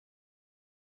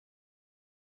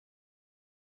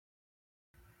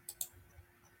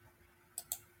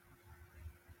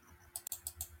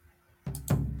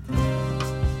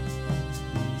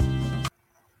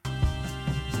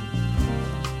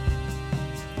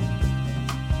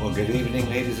Well, good evening,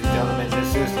 ladies and gentlemen.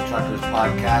 This is the Truckers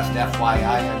Podcast. FYI,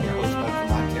 I'm your host, Doug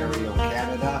from Ontario,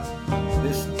 Canada.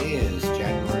 This is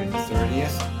January the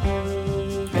 30th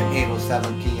at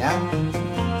 8:07 p.m.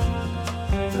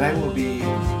 Tonight we'll be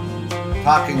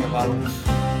talking about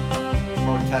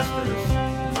protesters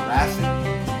harassing,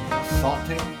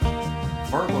 assaulting,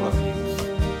 verbal abuse,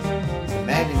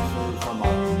 demanding food from a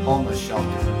homeless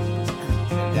shelter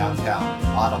in downtown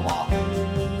Ottawa.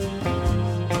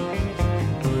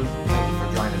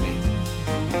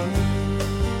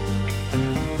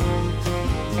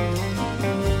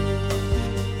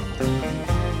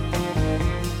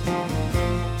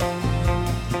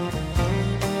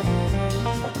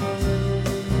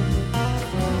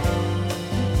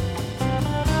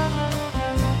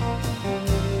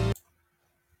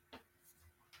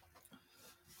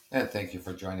 And thank you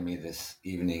for joining me this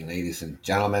evening, ladies and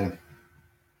gentlemen.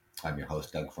 I'm your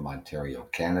host, Doug from Ontario,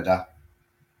 Canada.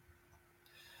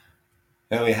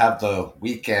 And we have the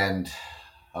weekend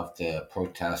of the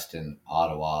protest in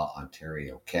Ottawa,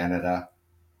 Ontario, Canada.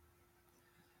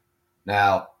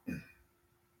 Now,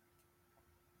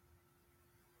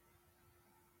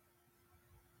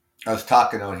 I was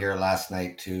talking out here last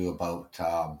night too about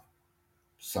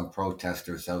some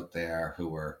protesters out there who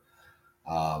were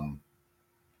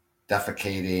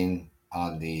defecating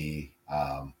on the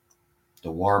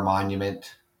war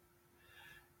monument.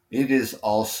 It is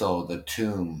also the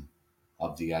tomb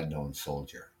of the unknown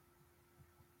soldier.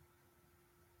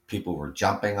 People were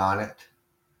jumping on it,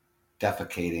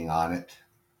 defecating on it.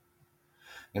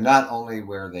 And not only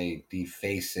were they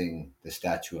defacing the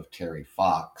statue of Terry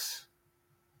Fox,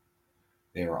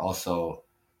 they were also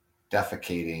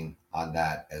defecating on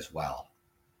that as well.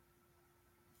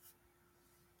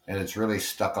 And it's really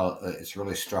struck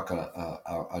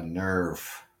a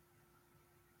nerve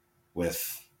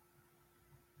with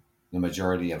the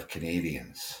majority of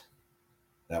Canadians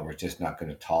that we're just not going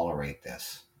to tolerate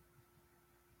this.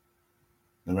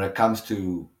 And when it comes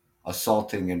to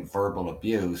assaulting and verbal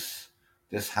abuse,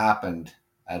 this happened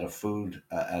at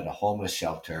a homeless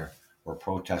shelter where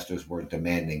protesters were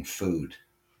demanding food.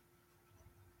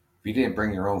 If you didn't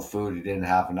bring your own food, you didn't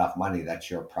have enough money, that's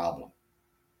your problem.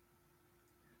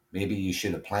 Maybe you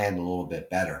should have planned a little bit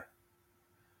better.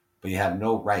 But you have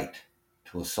no right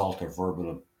to assault or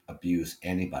verbal abuse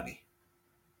anybody.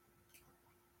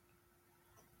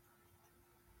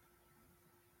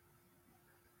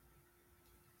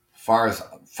 Far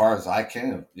as I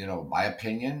can, my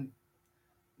opinion,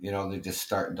 they're just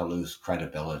starting to lose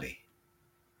credibility.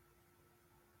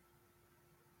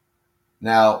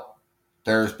 Now,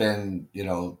 there's been,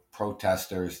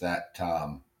 protesters that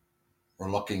were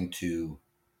looking to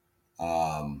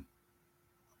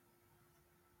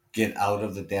get out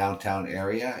of the downtown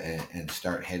area and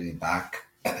start heading back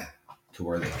to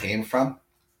where they came from.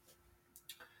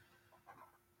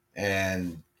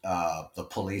 And the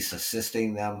police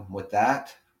assisting them with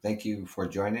that. Thank you for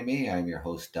joining me. I'm your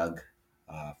host, Doug,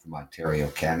 from Ontario,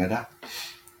 Canada.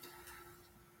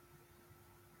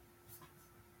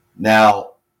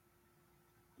 Now,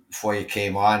 before you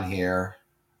came on here,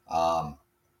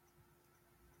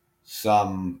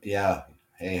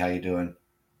 hey, how you doing?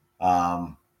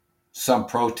 Some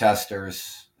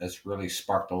protesters, that's really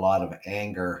sparked a lot of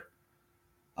anger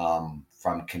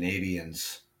from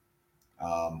Canadians.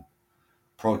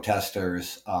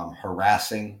 Protesters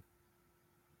harassing,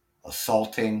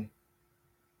 assaulting,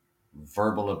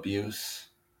 verbal abuse.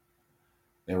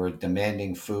 They were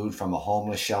demanding food from a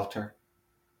homeless shelter.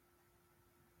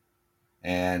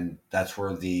 And that's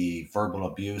where the verbal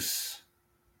abuse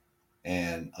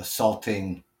and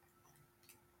assaulting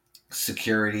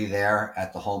security there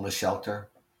at the homeless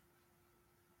shelter,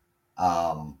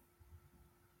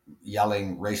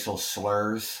 yelling racial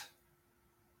slurs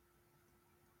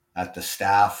at the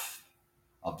staff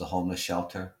of the homeless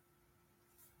shelter.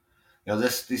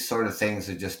 These sort of things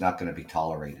are just not going to be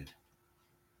tolerated.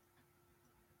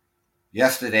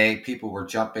 Yesterday, people were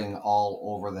jumping all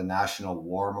over the National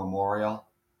War Memorial.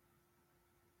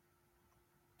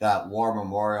 That war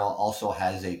memorial also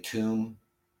has a tomb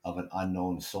of an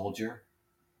unknown soldier.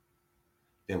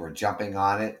 They were jumping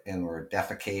on it and were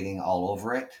defecating all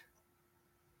over it.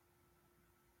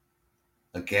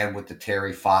 Again, with the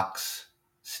Terry Fox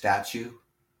statue.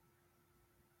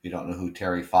 If you don't know who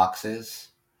Terry Fox is,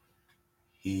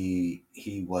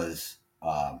 he was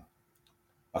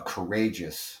a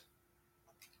courageous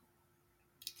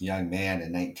young man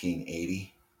in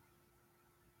 1980.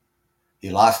 He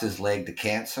lost his leg to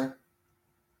cancer,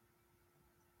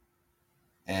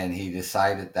 and he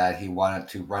decided that he wanted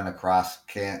to run across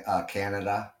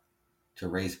Canada to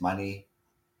raise money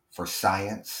for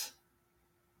science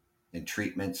in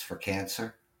treatments for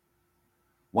cancer.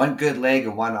 One good leg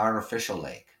and one artificial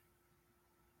leg.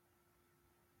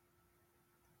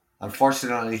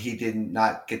 Unfortunately, he did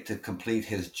not get to complete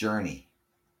his journey.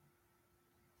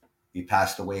 He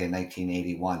passed away in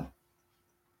 1981.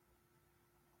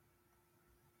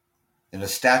 And a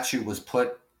statue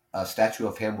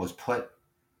of him was put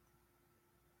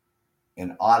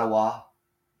in Ottawa,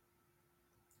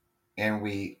 and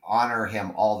we honor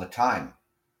him all the time.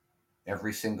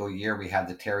 Every single year we have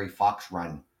the Terry Fox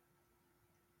Run.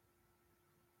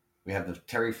 We have the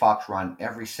Terry Fox Run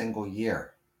every single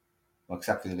year, well,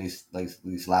 except for these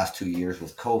last 2 years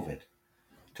with COVID,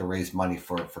 to raise money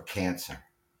for cancer.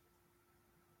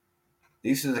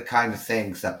 These are the kind of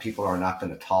things that people are not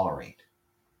going to tolerate.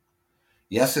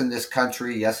 Yes, in this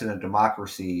country, yes, in a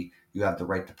democracy, you have the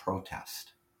right to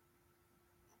protest.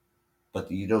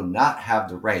 But you do not have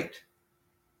the right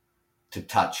to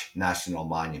touch national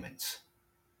monuments.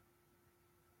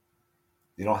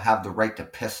 You don't have the right to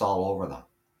piss all over them.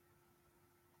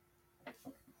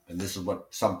 And this is what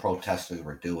some protesters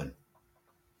were doing.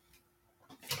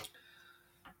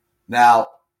 Now,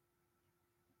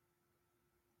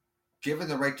 given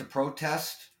the right to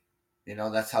protest,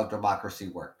 that's how democracy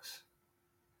works.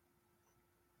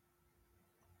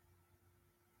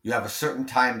 You have a certain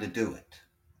time to do it.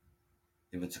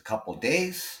 If it's a couple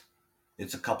days,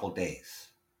 it's a couple days.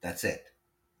 That's it.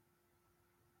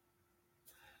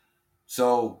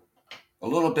 So, a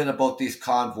little bit about these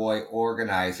convoy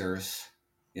organizers,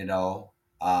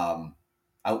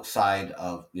 outside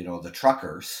of, the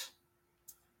truckers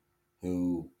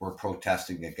who were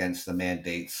protesting against the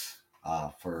mandates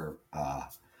for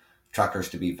truckers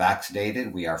to be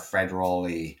vaccinated. We are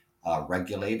federally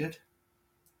regulated.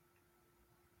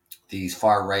 These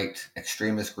far-right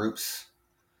extremist groups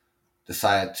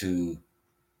decided to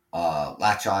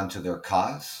latch on to their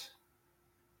cause.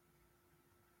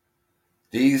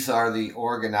 These are the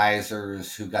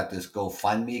organizers who got this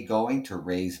GoFundMe going to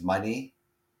raise money.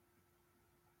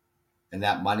 And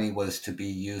that money was to be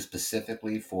used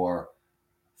specifically for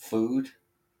food,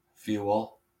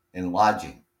 fuel, and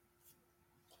lodging.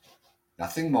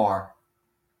 Nothing more,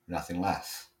 nothing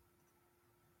less.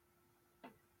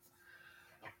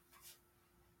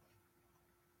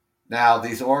 Now,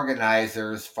 these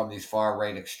organizers from these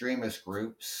far-right extremist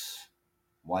groups,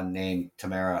 one named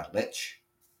Tamara Litch,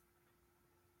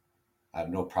 I have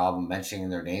no problem mentioning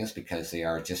their names because they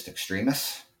are just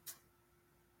extremists.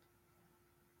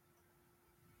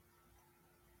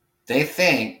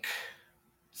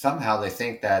 Somehow they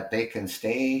think that they can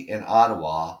stay in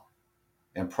Ottawa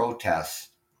and protest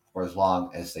for as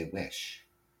long as they wish.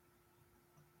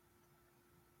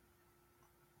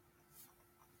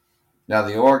 Now,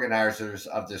 the organizers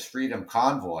of this freedom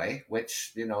convoy,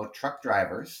 which, truck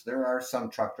drivers, there are some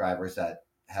truck drivers that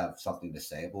have something to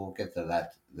say, but we'll get to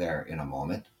that there in a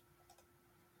moment.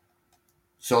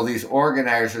 So these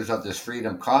organizers of this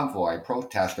freedom convoy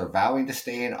protest are vowing to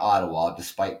stay in Ottawa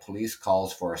despite police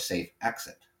calls for a safe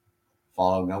exit,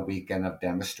 following a weekend of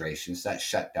demonstrations that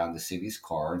shut down the city's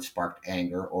core and sparked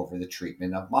anger over the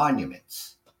treatment of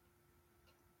monuments.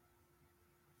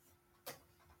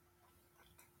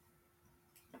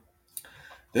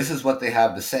 This is what they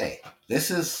have to say.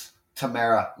 This is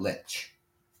Tamara Litch.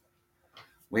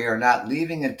 We are not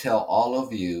leaving until all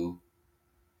of you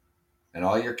and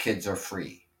all your kids are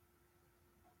free.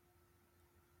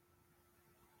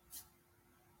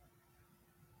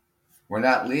 We're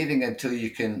not leaving until you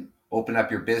can open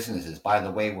up your businesses. By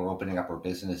the way, we're opening up our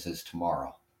businesses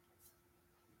tomorrow.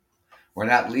 We're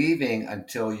not leaving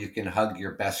until you can hug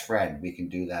your best friend. We can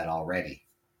do that already.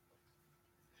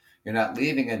 You're not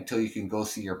leaving until you can go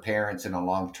see your parents in a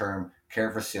long-term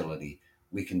care facility.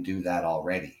 We can do that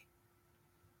already.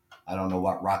 I don't know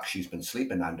what rock she's been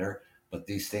sleeping under, but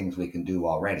these things we can do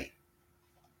already.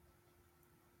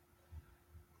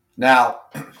 Now,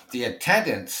 the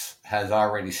attendance has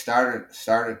already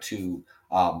started to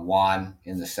wane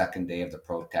in the second day of the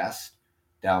protest,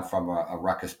 down from a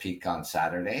ruckus peak on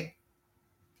Saturday.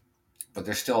 But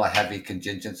there's still a heavy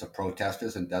contingent of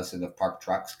protesters, and dozens of parked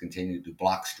trucks continue to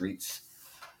block streets,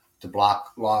 to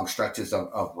block long stretches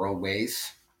of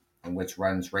roadways, and which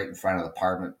runs right in front of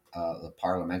the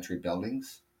parliamentary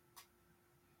buildings.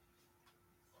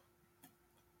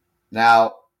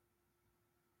 Now,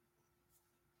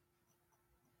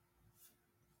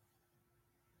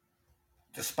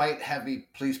 despite heavy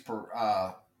police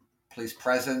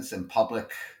presence and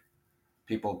public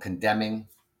people condemning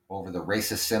over the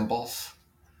racist symbols,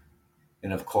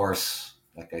 and of course,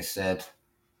 like I said,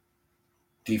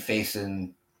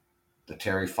 defacing the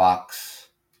Terry Fox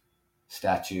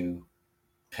statue,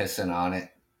 pissing on it,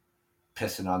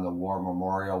 pissing on the war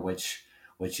memorial, which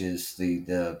is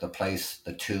the place,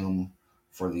 the tomb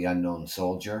for the unknown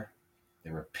soldier.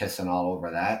 They were pissing all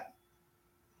over that.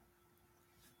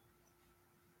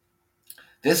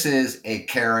 This is a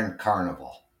Karen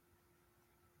Carnival,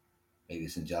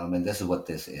 ladies and gentlemen. This is what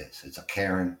this is. It's a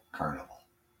Karen Carnival.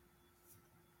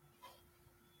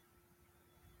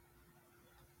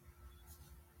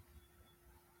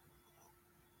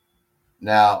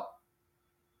 Now,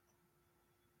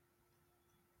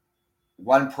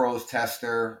 one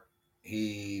protester,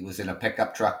 he was in a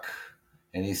pickup truck,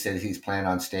 and he said he's planning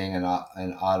on staying in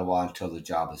Ottawa until the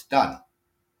job is done.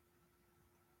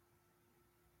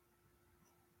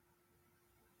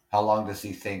 How long does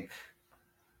he think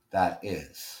that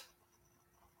is?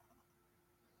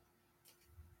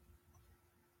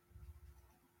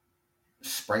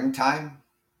 Springtime?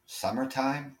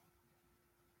 Summertime?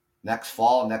 Next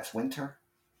fall? Next winter?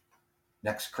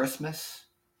 Next Christmas?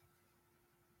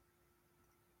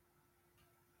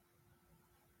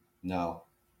 No,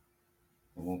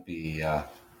 it won't be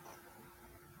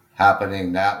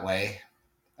happening that way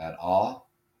at all.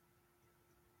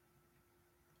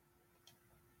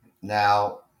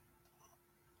 Now,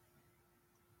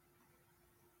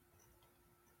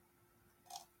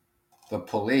 the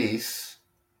police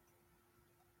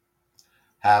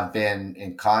have been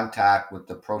in contact with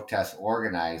the protest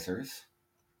organizers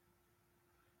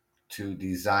to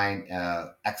design an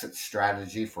exit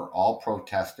strategy for all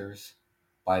protesters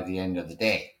by the end of the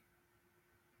day.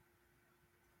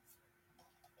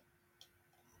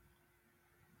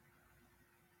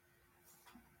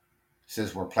 It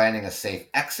says we're planning a safe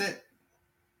exit.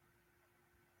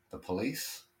 The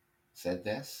police said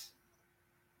this.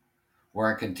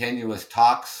 We're in continuous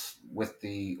talks with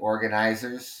the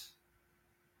organizers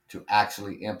to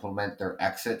actually implement their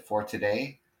exit for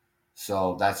today.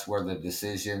 So that's where the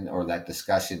decision or that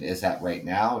discussion is at right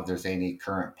now. If there's any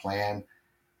current plan,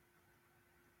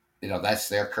 that's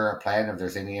their current plan. If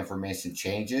there's any information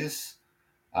changes,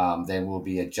 then we'll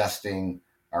be adjusting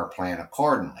our plan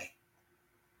accordingly.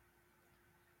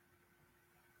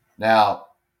 Now,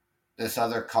 this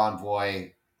other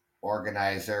convoy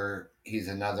organizer, he's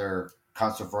another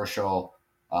controversial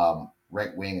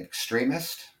right-wing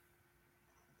extremist.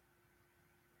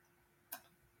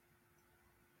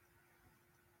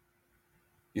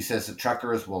 He says the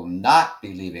truckers will not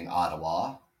be leaving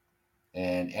Ottawa.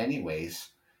 And anyways,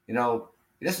 he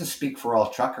doesn't speak for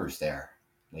all truckers there,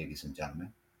 ladies and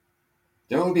gentlemen.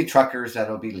 There will be truckers that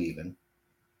will be leaving.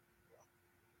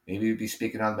 Maybe he'd be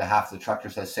speaking on behalf of the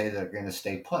truckers that say they're going to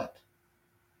stay put.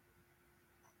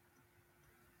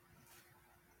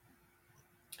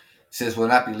 Says we'll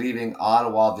not be leaving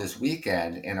Ottawa this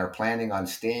weekend and are planning on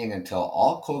staying until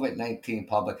all COVID-19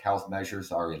 public health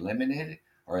measures are eliminated,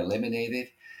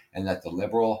 and that the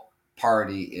Liberal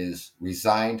Party is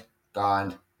resigned,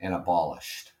 gone, and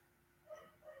abolished.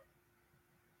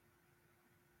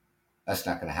 That's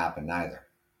not going to happen either.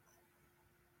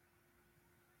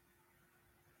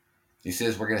 He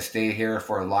says we're going to stay here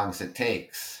for as long as it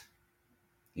takes.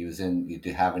 He was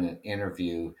having an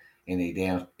interview in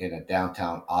a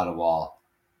downtown Ottawa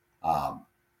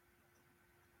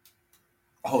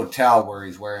hotel where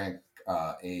he's wearing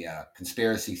a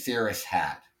conspiracy theorist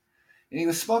hat. And he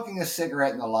was smoking a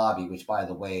cigarette in the lobby, which, by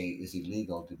the way, is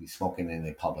illegal to be smoking in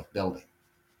a public building.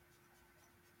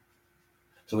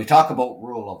 So we talk about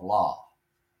rule of law.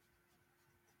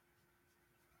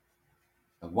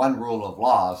 And one rule of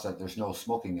law is that there's no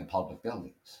smoking in public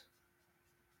buildings.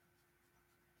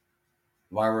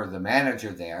 If I were the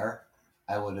manager there,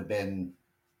 I would have been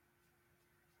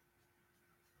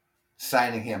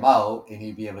signing him out and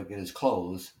he'd be able to get his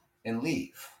clothes and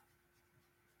leave.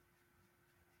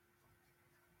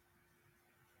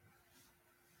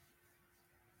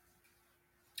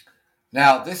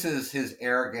 Now, this is his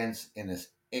arrogance and his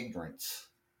ignorance.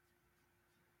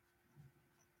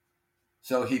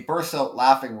 So he burst out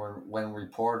laughing when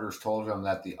reporters told him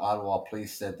that the Ottawa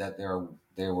police said that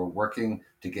they were working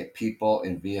to get people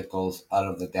and vehicles out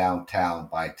of the downtown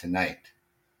by tonight.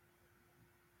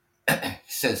 He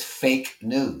says fake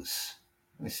news.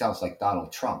 He sounds like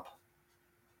Donald Trump.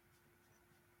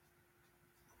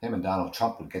 Him and Donald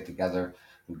Trump would get together,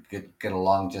 would get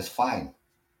along just fine.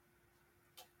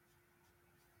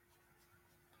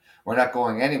 We're not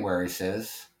going anywhere, he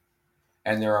says,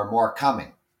 and there are more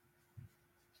coming.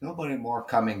 There's nobody more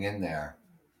coming in there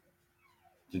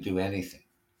to do anything.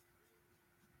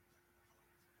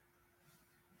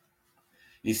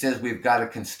 He says we've got a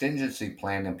contingency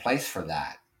plan in place for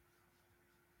that.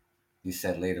 He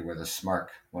said later with a smirk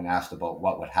when asked about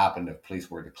what would happen if police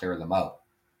were to clear them out.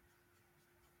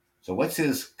 So what's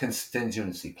his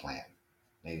contingency plan?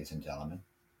 ladies and gentlemen.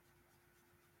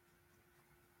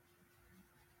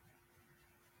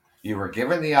 You were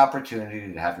given the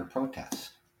opportunity to have your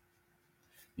protest.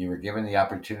 You were given the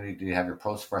opportunity to have your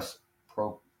pro,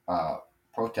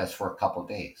 protest for a couple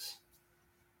days.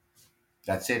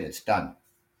 That's it. It's done.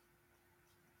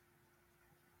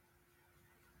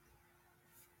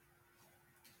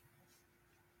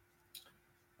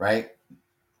 Right?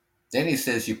 Then he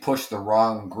says you push the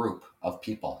wrong group of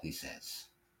people, he says.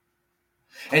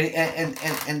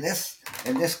 And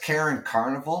this Karen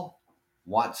Carnival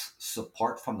wants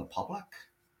support from the public?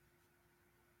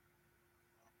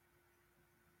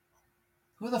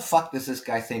 Who the fuck does this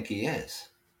guy think he is?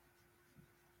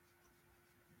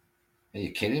 Are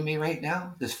you kidding me right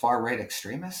now? This far right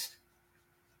extremist?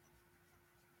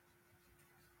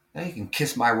 Now you can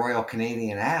kiss my Royal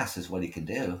Canadian ass, is what he can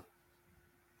do.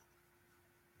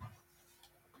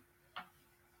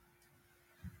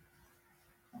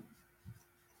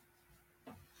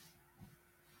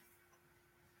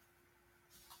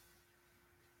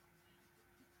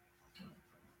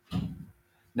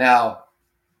 Now,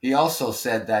 he also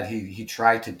said that he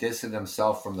tried to distance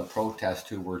himself from the protests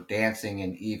who were dancing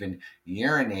and even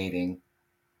urinating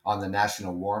on the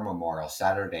National War Memorial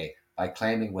Saturday by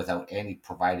claiming without any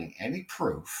providing any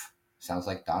proof, sounds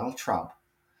like Donald Trump,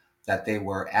 that they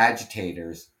were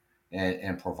agitators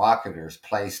and provocateurs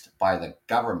placed by the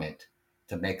government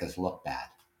to make us look bad.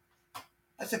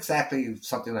 That's exactly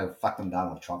something that fucking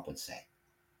Donald Trump would say.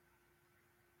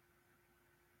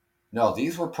 No,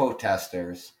 these were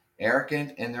protesters,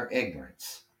 arrogant in their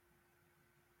ignorance,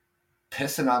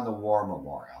 pissing on the war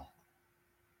memorial.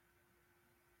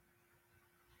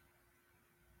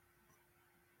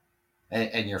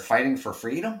 And you're fighting for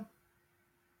freedom?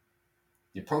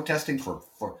 You're protesting for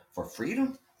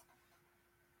freedom?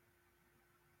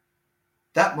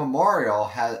 That memorial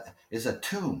is a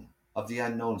tomb of the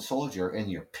unknown soldier,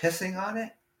 and you're pissing on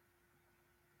it?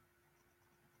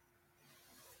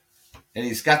 And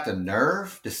he's got the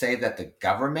nerve to say that the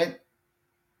government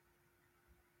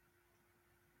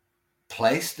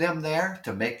placed them there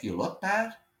to make you look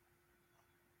bad?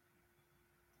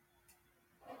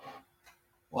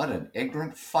 What an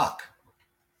ignorant fuck.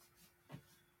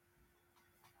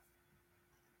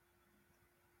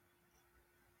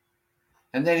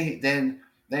 And then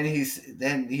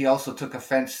he also took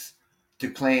offense to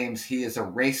claims he is a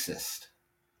racist.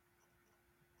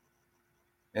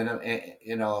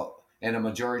 In a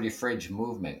majority fringe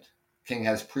movement. King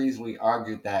has previously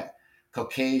argued that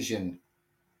Caucasian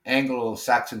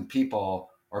Anglo-Saxon people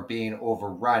are being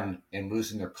overrun and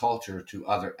losing their culture to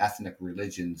other ethnic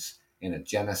religions in a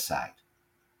genocide.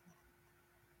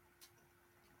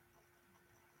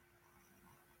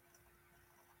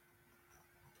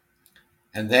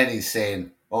 And then he's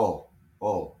saying, oh,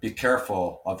 be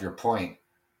careful of your point,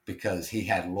 because he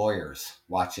had lawyers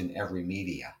watching every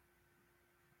media.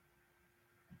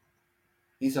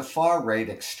 He's a far-right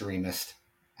extremist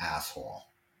asshole,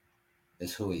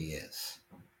 is who he is.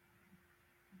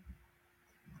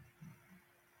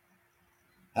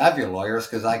 Have your lawyers,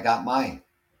 because I got mine.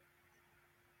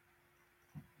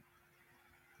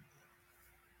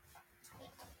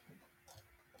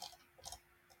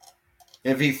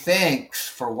 If he thinks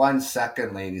for 1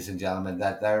 second, ladies and gentlemen,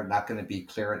 that they're not going to be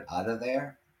cleared out of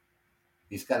there,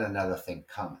 he's got another thing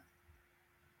coming.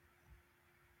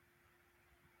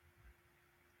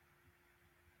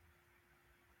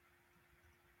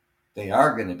 They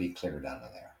are going to be cleared out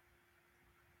of there.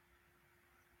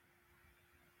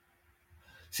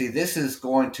 See, this is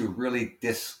going to really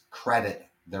discredit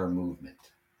their movement,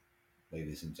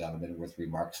 ladies and gentlemen, with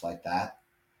remarks like that.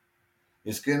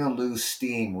 It's going to lose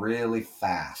steam really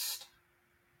fast.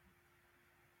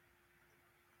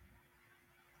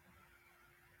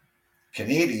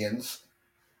 Canadians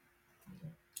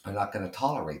are not going to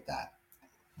tolerate that.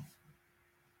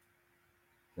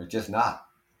 They're just not.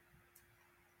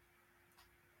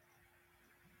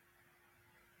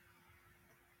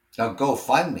 Now,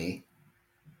 GoFundMe,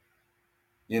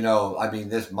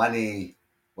 this money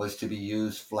was to be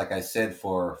used, like I said,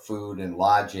 for food and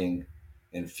lodging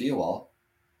and fuel,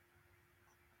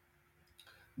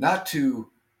 not to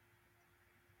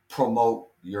promote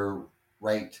your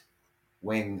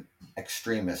right-wing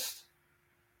extremist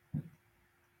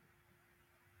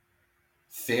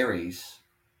theories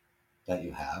that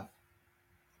you have.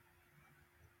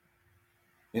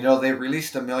 They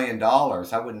released $1 million.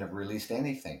 I wouldn't have released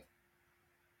anything.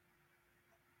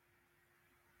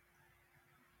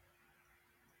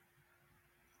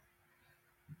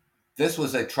 This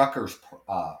was a truckers'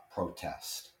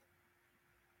 protest.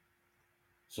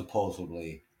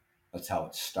 Supposedly, that's how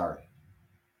it started.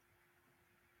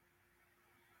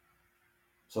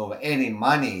 So if any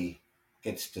money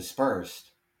gets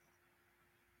dispersed,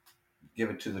 give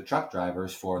it to the truck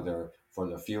drivers for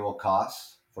their fuel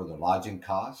costs, for their lodging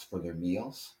costs, for their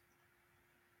meals.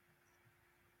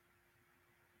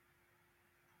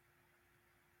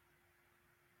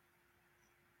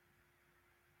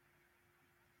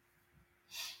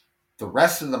 The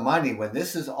rest of the money, when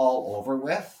this is all over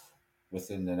with,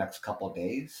 within the next couple of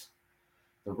days,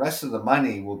 the rest of the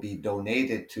money will be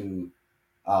donated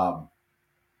um,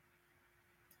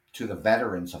 to the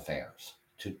Veterans Affairs,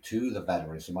 to the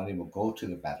veterans. The money will go to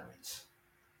the veterans.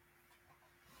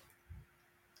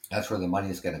 That's where the money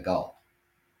is going to go.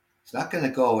 It's not going to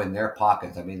go in their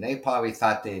pockets. I mean, they probably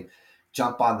thought they'd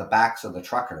jump on the backs of the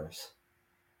truckers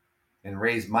and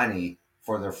raise money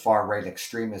for their far right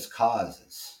extremist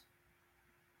causes.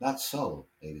 Not so,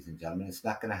 ladies and gentlemen. It's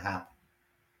not going to happen.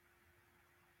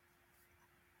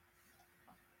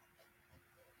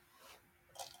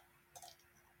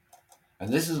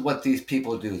 And this is what these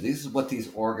people do. This is what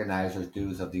these organizers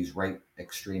do of these right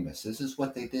extremists. This is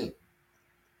what they do.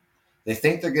 They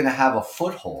think they're going to have a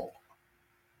foothold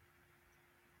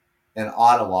in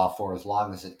Ottawa for as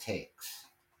long as it takes.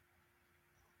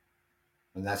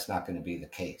 And that's not going to be the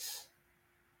case.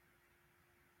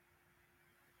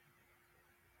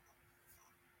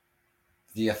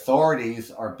 The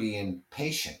authorities are being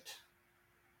patient.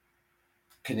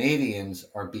 Canadians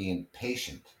are being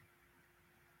patient.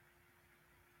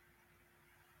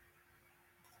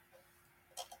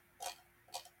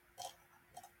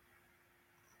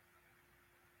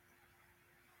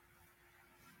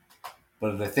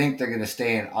 But if they think they're going to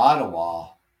stay in Ottawa,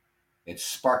 it's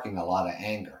sparking a lot of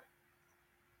anger.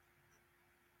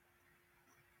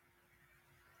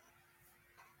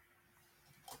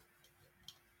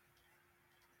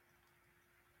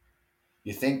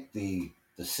 You think the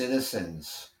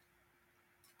citizens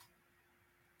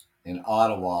in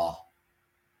Ottawa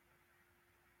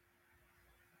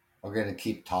are going to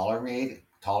keep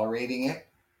tolerating it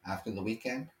after the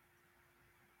weekend?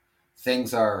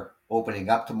 Things are opening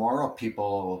up tomorrow.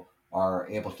 People are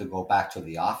able to go back to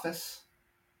the office.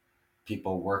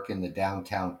 People work in the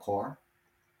downtown core.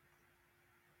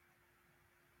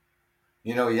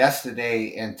 You know,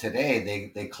 yesterday and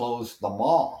today they closed the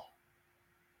mall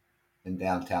in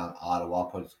downtown Ottawa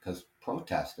because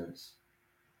protesters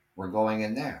were going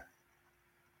in there.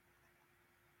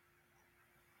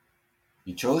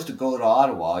 You chose to go to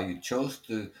Ottawa. You chose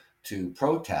to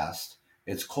protest.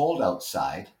 It's cold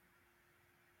outside.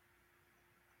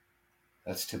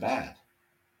 That's too bad.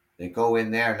 They go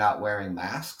in there not wearing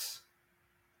masks.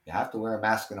 You have to wear a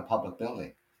mask in a public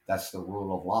building. That's the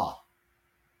rule of law.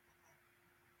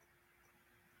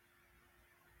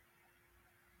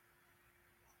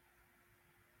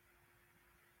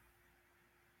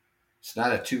 It's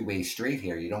not a two-way street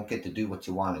here. You don't get to do what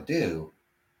you want to do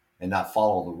and not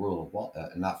follow the rule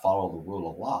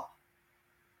of law.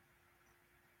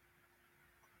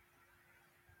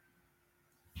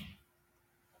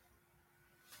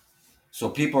 So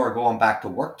people are going back to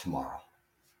work tomorrow.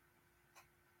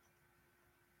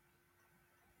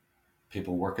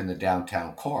 People work in the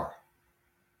downtown core.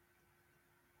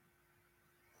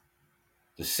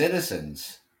 The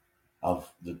citizens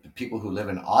of the people who live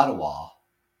in Ottawa,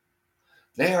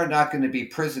 they are not going to be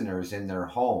prisoners in their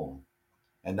home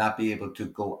and not be able to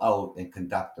go out and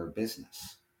conduct their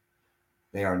business.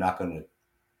 They are not going to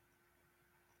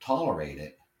tolerate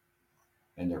it,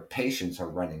 and their patience are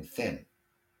running thin.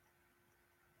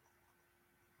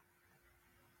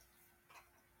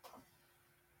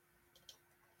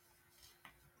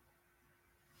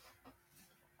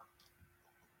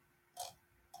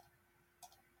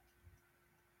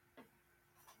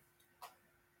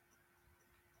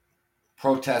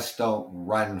 Protests don't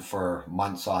run for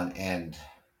months on end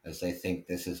as they think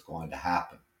this is going to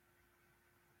happen.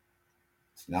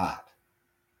 It's not.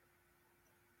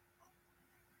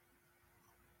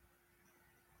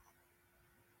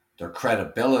 Their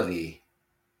credibility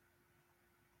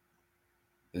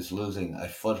is losing a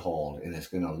foothold, and it's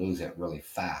going to lose it really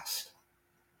fast.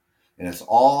 And it's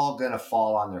all going to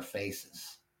fall on their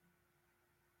faces,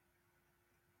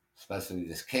 especially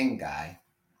this King guy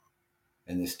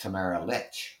and this Tamara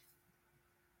Litch,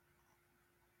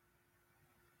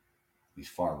 these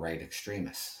far right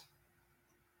extremists.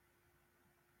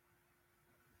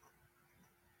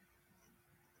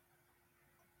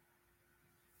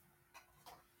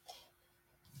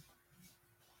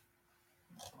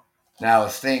 Now,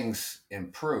 as things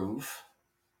improve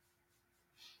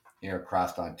here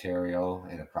across Ontario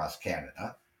and across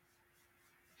Canada,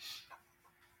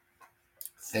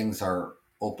 things are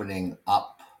opening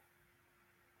up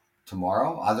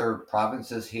tomorrow. Other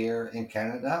provinces here in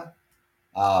Canada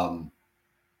um,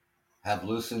 have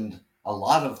loosened a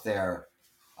lot of their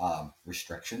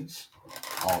restrictions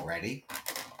already,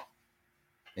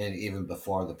 and even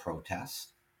before the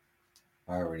protest,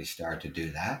 already started to do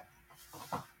that.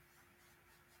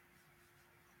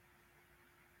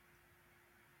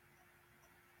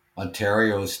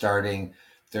 Ontario is starting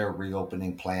their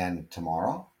reopening plan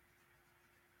tomorrow,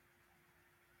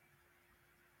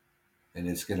 and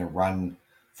it's going to run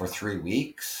for 3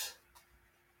 weeks.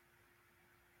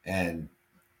 And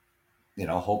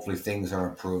hopefully things are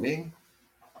improving,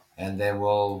 and then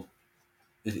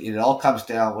it all comes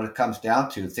down. What it comes down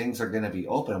to, things are going to be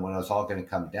open. What it's all going to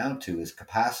come down to is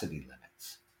capacity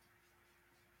limits.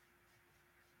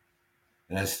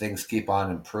 And as things keep on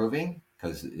improving,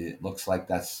 because it looks like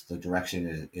that's the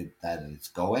direction that it's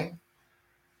going,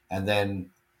 and then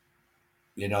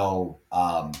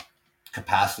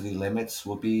capacity limits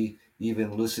will be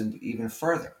even loosened even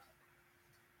further.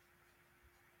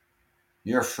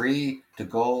 You're free to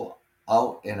go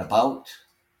out and about,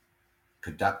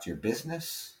 conduct your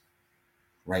business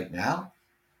right now.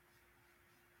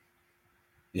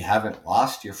 You haven't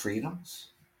lost your freedoms.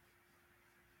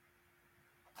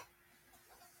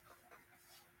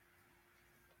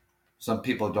 Some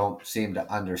people don't seem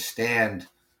to understand,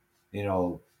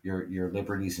 your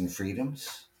liberties and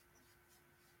freedoms.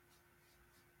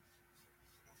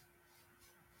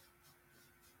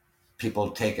 People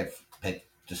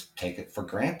just take it for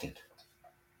granted.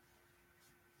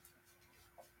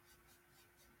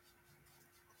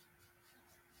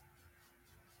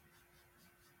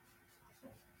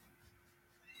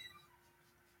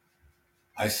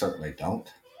 I certainly don't.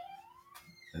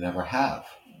 I never have.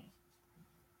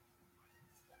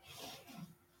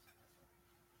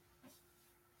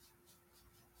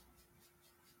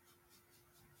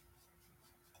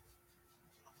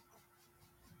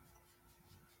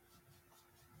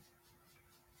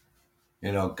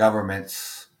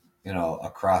 Governments,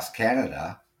 across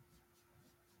Canada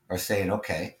are saying,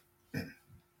 okay,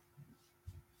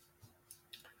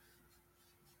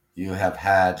 you have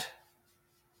had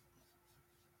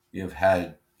you've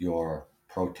had your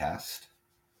protest,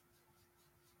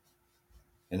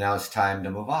 and now it's time to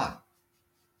move on.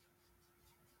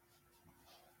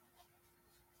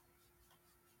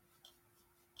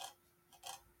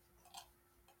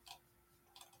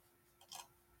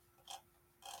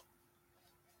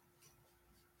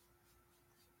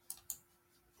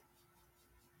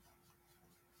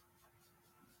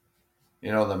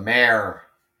 The mayor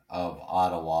of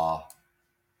Ottawa,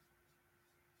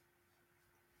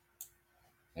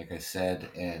 like I said,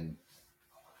 and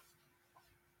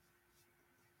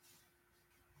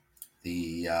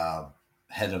the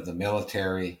head of the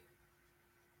military,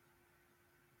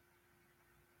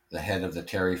 the head of the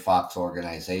Terry Fox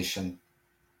organization,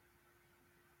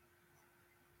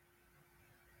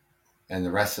 and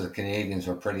the rest of the Canadians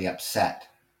were pretty upset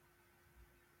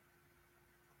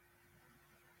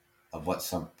of what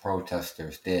some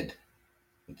protesters did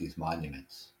with these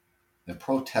monuments. The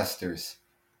protesters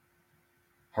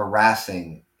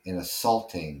harassing and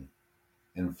assaulting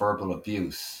and verbal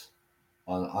abuse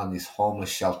on these homeless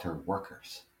shelter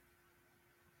workers,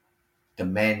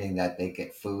 demanding that they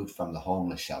get food from the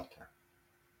homeless shelter.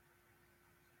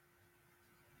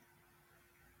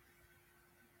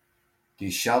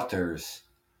 These shelters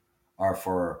are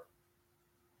for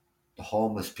the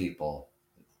homeless people,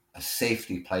 a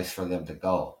safety place for them to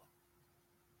go,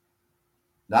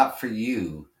 not for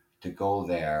you to go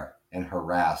there and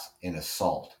harass and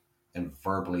assault and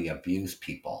verbally abuse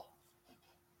people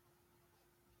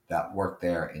that work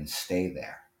there and stay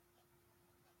there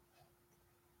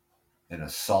and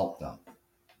assault them.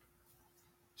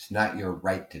 It's not your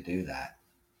right to do that.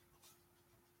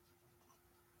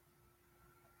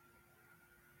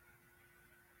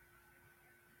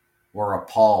 We're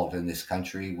appalled in this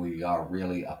country. We are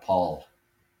really appalled.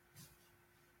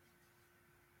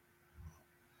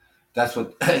 That's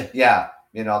what, yeah,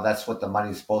 that's what the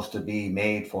money's supposed to be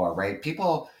made for, right?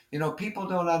 People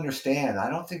don't understand. I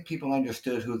don't think people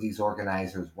understood who these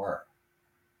organizers were.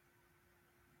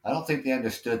 I don't think they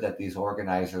understood that these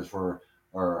organizers were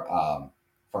from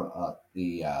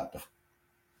the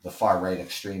far right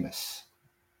extremists,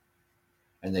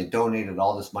 and they donated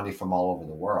all this money from all over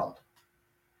the world.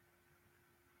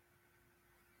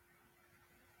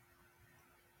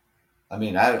 I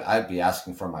mean, I'd be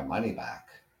asking for my money back.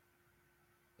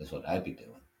 Is what I'd be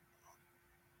doing.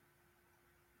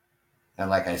 And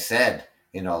like I said,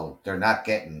 they're not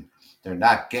getting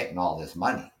all this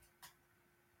money.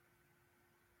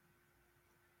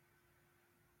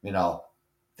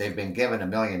 they've been given $1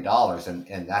 million,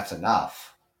 and that's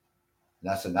enough.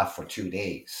 That's enough for 2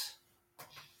 days.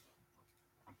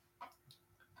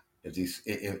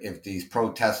 If these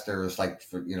protesters, like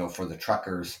for the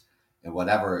truckers and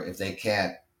whatever, if they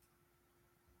can't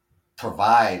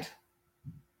provide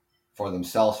for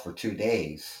themselves for 2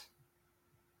 days,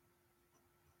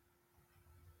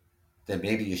 then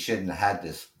maybe you shouldn't have had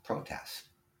this protest.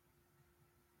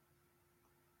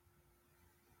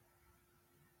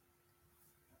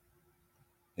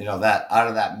 That out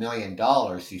of that $1 million,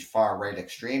 these far right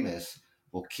extremists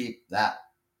will keep that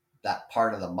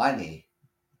part of the money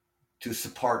to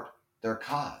support their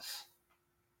cause.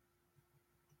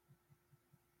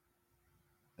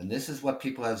 And this is what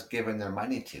people have given their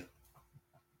money to.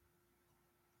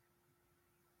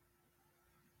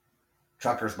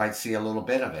 Truckers might see a little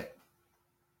bit of it,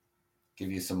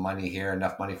 give you some money here,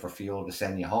 enough money for fuel to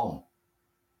send you home.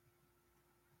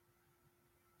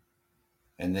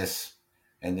 And this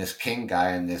King guy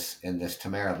and this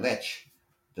Tamara Litch,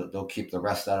 they'll keep the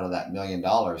rest out of that $1 million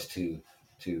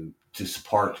to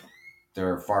support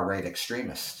their far right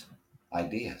extremist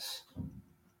ideas.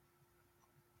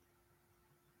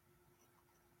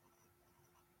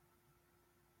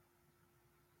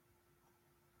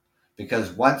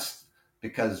 Because once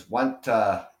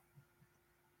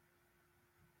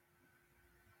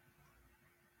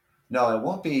no, it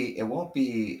won't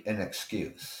be an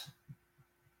excuse.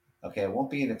 Okay, it won't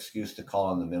be an excuse to call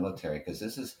on the military, because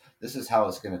this is how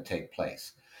it's going to take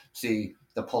place. See,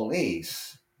 the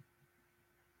police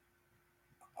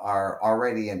are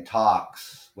already in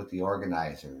talks with the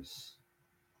organizers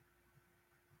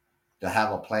to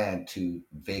have a plan to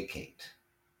vacate.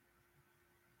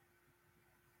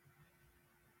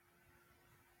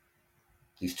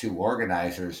 These two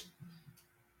organizers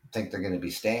think they're going to be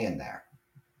staying there.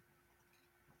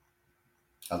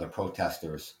 Other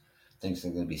protesters think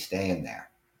they're going to be staying there.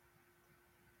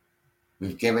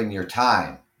 We've given your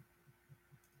time.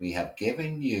 We have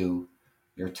given you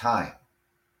your time.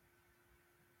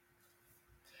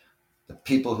 The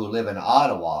people who live in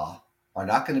Ottawa are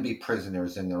not going to be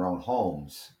prisoners in their own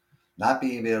homes, not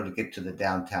being able to get to the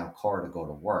downtown core to go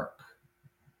to work.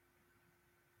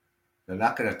 They're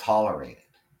not going to tolerate it.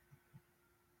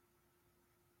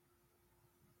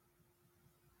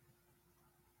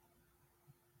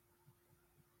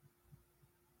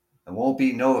 There won't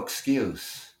be no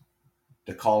excuse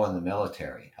to call in the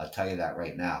military. I'll tell you that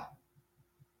right now.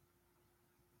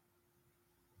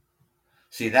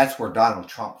 See, that's where Donald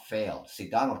Trump failed. See,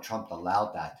 Donald Trump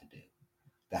allowed that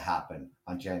to happen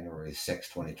on January 6,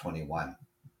 2021.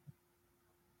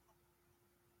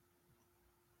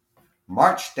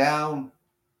 March down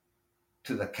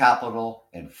to the Capitol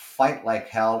and fight like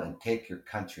hell and take your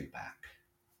country back.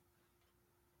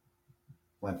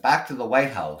 Went back to the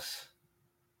White House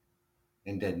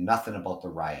and did nothing about the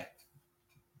riot.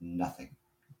 Nothing.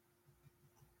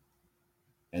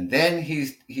 And then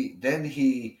he's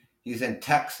in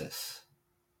Texas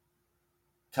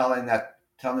telling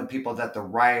people that the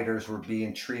rioters were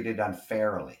being treated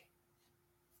unfairly.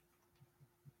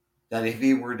 That if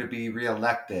he were to be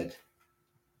reelected,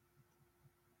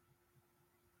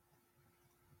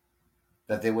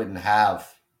 that they wouldn't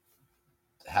have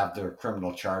their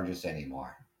criminal charges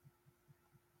anymore.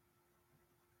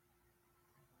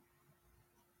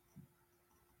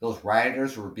 Those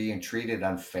rioters were being treated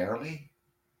unfairly.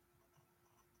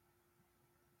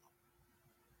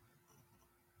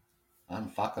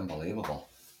 Unfucking believable.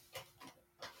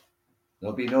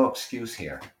 There'll be no excuse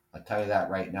here. I'll tell you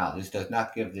that right now. This does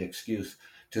not give the excuse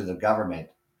to the government.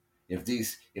 If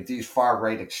these far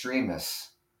right extremists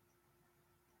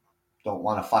don't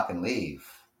want to fucking leave,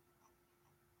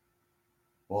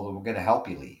 well, then we're going to help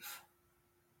you leave.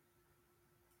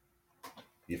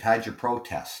 You've had your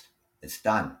protest. It's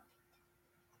done.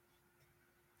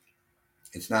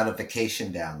 It's not a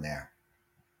vacation down there.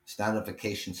 It's not a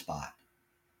vacation spot.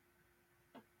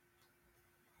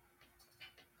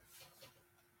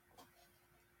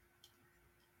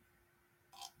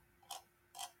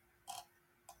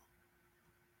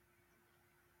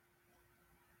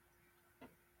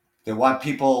 They want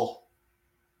people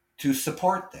to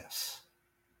support this.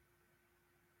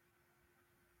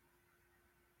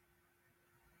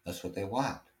 That's what they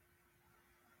want.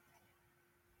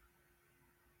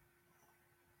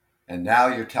 And now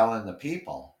you're telling the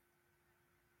people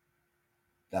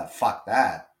that fuck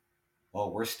that. Oh,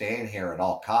 we're staying here at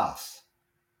all costs.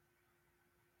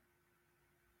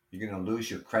 You're going to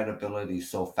lose your credibility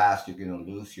so fast. You're going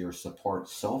to lose your support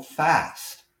so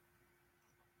fast.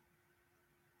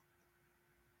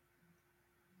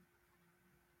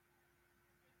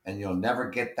 And you'll never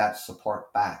get that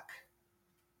support back.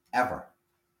 ever.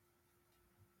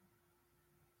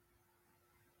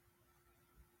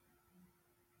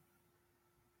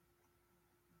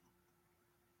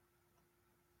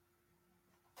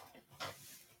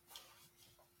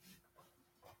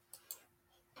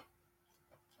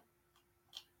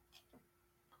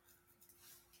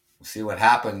 We'll see what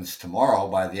happens tomorrow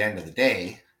by the end of the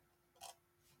day,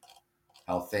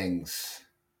 how things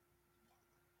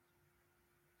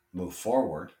move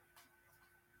forward.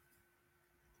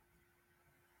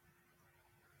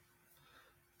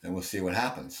 And we'll see what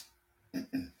happens.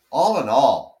 All in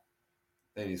all,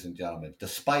 ladies and gentlemen,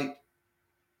 despite,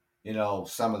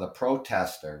 some of the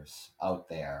protesters out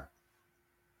there,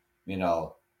 you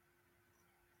know,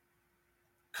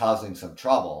 causing some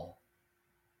trouble,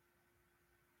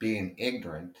 being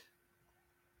ignorant,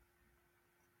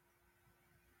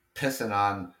 pissing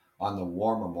on the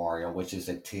war memorial, which is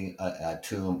a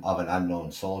tomb of an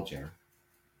unknown soldier,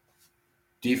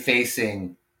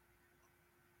 defacing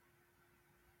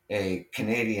a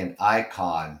Canadian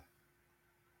icon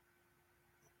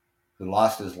who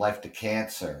lost his life to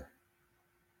cancer,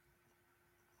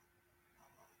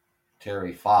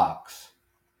 Terry Fox.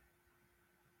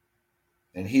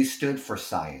 And he stood for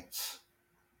science.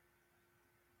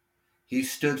 He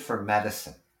stood for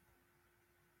medicine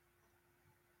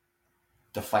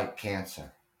to fight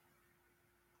cancer.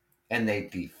 And they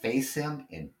deface him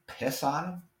and piss on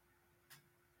him?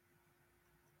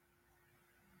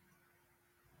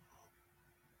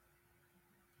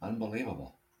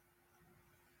 Unbelievable.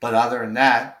 But other than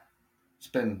that, it's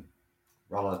been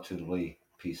relatively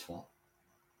peaceful.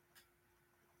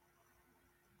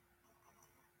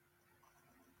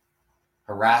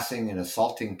 Harassing and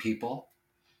assaulting people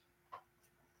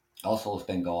also has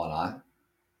been going on.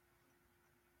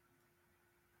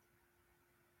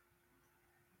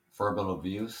 Verbal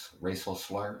abuse, racial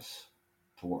slurs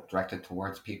directed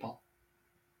towards people.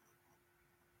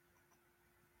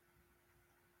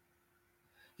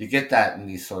 You get that in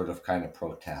these sort of kind of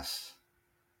protests.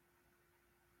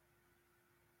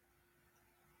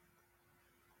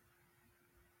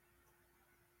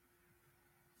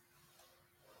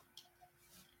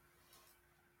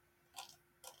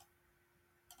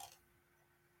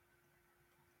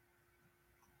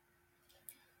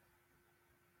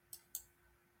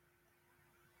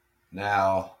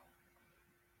 Now,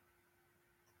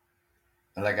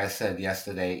 like I said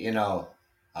yesterday,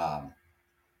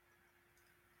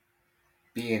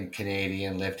 being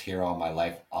Canadian, lived here all my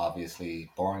life, obviously,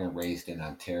 born and raised in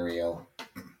Ontario.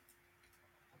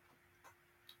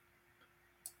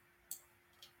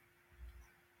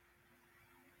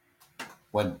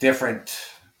 When different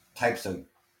types of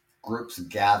groups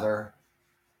gather,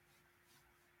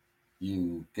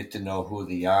 you get to know who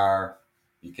they are,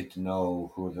 you get to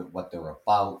know what they're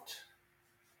about.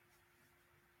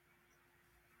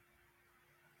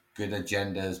 Good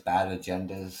agendas, bad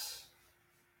agendas.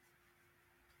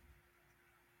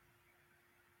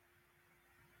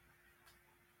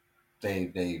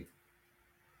 They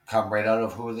come right out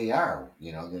of who they are.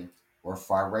 We're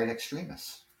far right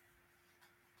extremists.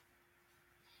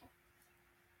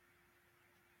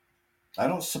 I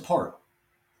don't support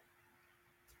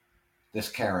this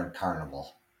Karen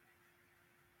Carnival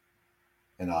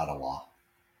in Ottawa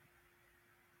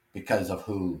because of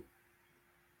who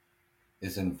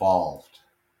is involved.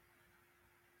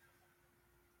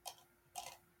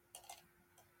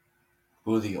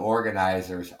 Who the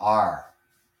organizers are.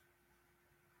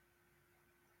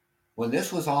 When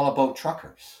this was all about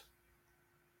truckers.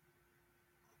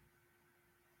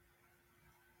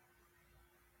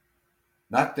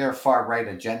 Not their far right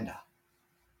agenda.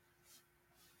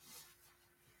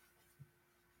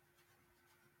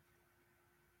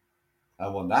 I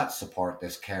will not support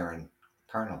this Karen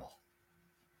Carnival.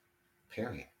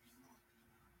 Period.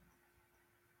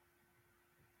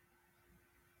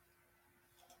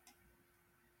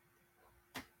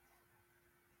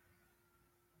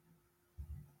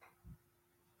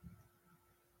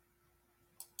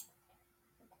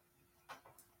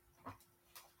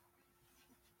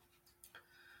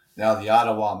 Now, the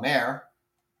Ottawa mayor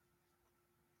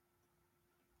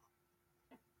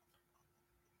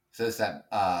says that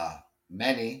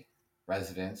many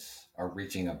residents are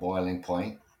reaching a boiling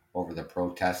point over the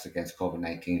protests against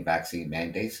COVID-19 vaccine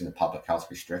mandates and the public health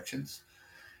restrictions.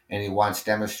 And he wants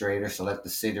demonstrators to let the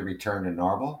city return to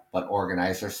normal, but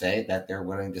organizers say that they're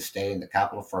willing to stay in the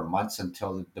capital for months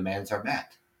until the demands are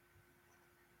met.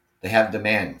 They have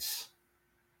demands,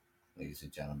 ladies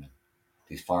and gentlemen.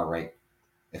 These far-right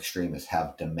extremists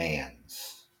have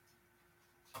demands.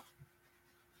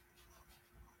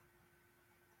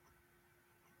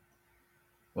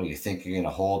 Well, you think you're going to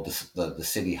hold the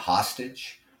city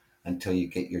hostage until you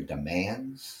get your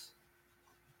demands?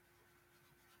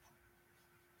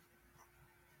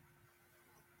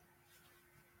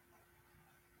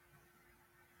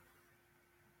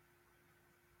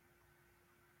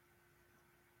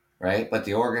 Right? But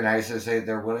the organizers say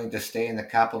they're willing to stay in the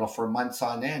capital for months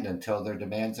on end until their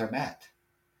demands are met.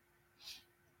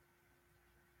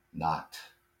 Not.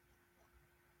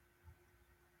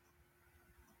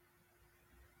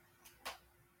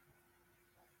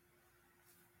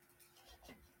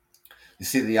 You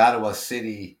see, the Ottawa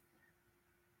City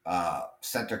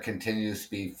center continues to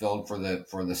be filled for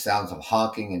the sounds of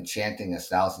honking and chanting as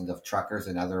thousands of truckers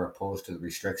and other opposed to the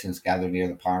restrictions gather near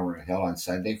the Parliament Hill on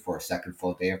Sunday for a second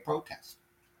full day of protest.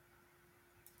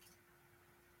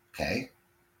 Okay,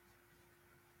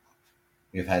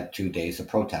 we've had 2 days of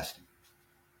protesting.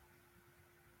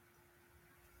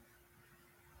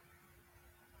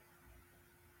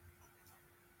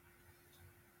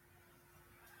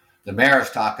 The mayor is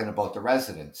talking about the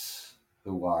residents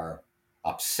who are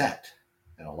upset,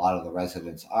 and a lot of the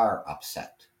residents are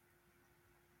upset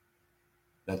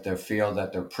that they feel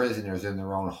that they're prisoners in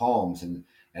their own homes, and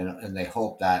they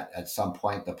hope that at some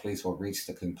point the police will reach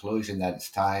the conclusion that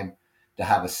it's time to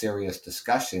have a serious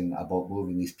discussion about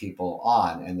moving these people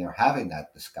on, and they're having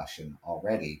that discussion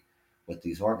already with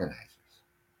these organizers.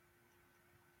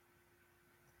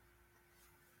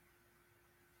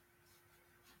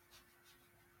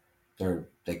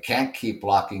 They can't keep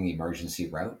blocking emergency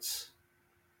routes.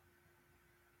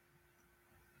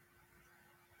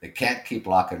 They can't keep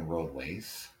blocking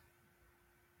roadways.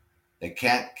 They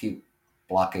can't keep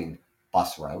blocking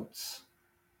bus routes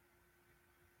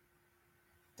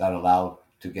that allow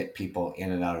to get people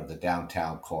in and out of the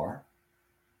downtown core.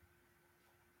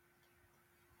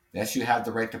 Yes, you have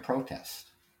the right to protest.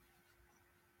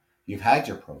 You've had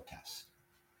your protest.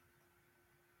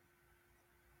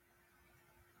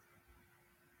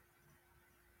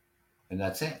 And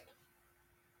that's it.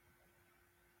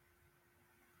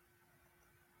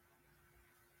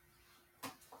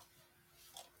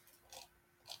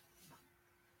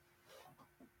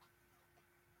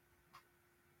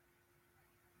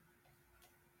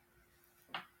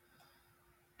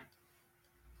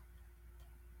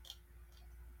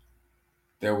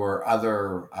 There were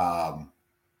other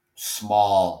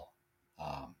small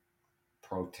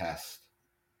protests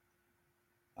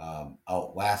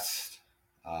out west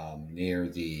near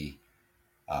the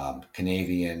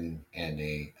Canadian and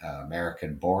the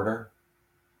American border.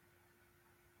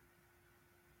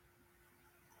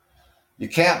 You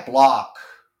can't block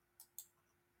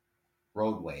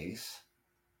roadways.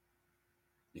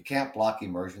 You can't block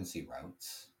emergency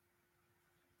routes.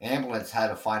 The ambulance had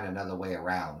to find another way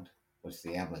around, which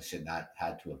the ambulance should not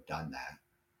had to have done that.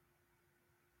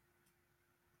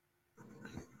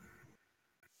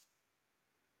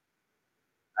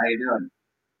 How you doing?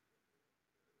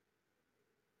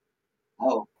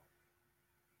 Oh,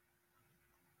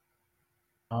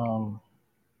 Um,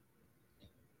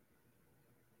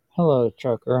 Hello,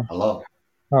 trucker. hello.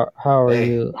 How are Hey.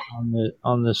 you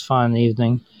on this fine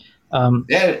evening? Um,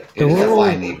 Yeah, it is a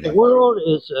fine the evening. world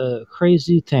is a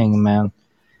crazy thing, man.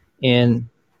 And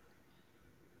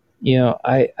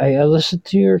I listen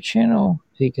to your channel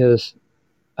because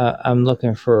I'm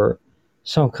looking for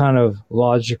some kind of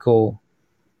logical.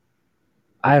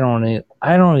 I don't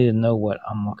even know what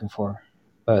I'm looking for,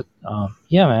 but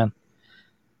yeah, man.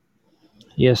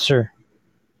 Yes, sir.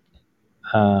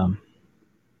 Um,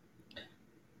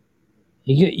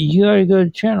 you got a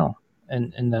good channel,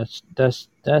 and that's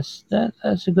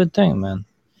a good thing, man.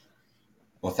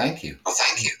 Well, thank you.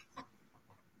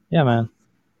 Yeah, man.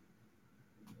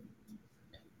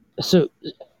 So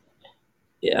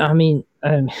yeah, I mean,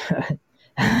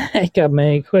 I got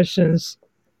many questions.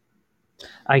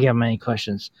 I got many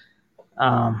questions.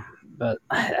 But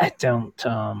I don't.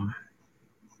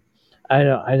 I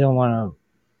don't want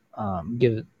to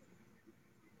give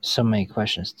so many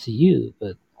questions to you.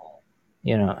 But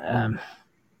you know,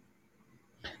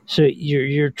 so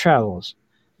your travels.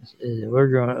 We're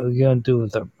going to do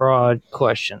with a broad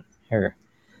question here.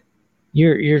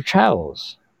 Your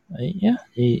travels. Yeah.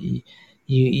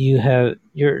 You have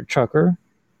you're a trucker,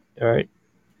 all right?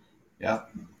 Yeah.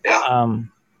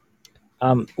 Um,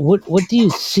 what do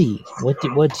you see? What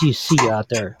do you see out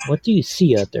there? What do you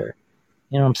see out there?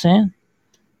 You know what I'm saying?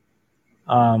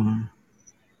 Um,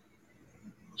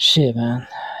 Shit, man.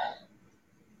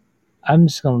 I'm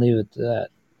just gonna leave it to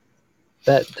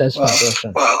that. That's my Well,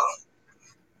 question.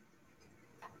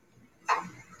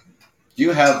 do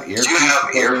you have Do you earpiece have to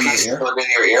put in your earpiece ear? plugged in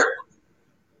your ear?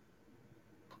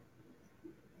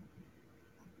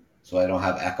 so I don't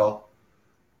have echo.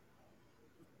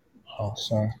 Oh,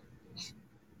 sorry.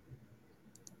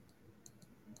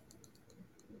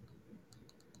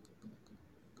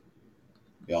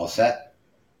 You all set?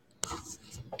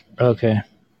 Okay.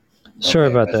 Sorry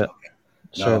Okay, about that's that. okay.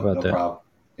 Sorry No, about no that. problem.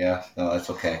 Yeah, no, that's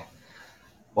okay.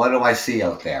 What do I see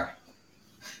out there?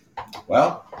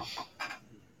 Well,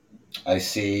 I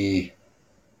see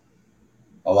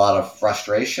a lot of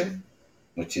frustration,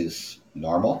 which is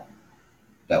normal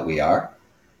that we are.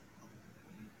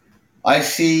 I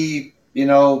see,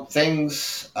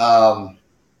 things,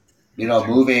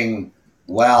 moving as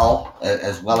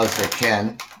well as they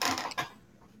can.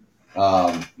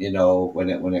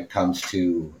 When it comes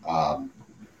to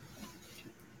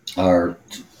our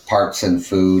parts and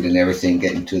food and everything,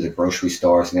 getting to the grocery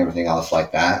stores and everything else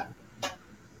like that.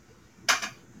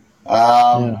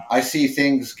 Yeah. I see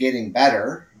things getting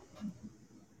better,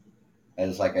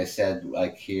 as like I said,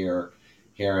 like here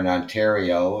in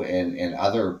Ontario and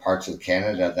other parts of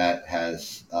Canada that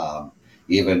has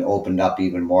even opened up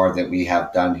even more than we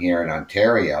have done here in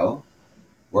Ontario.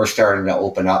 We're starting to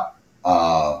open up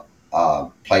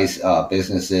place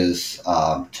businesses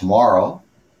tomorrow,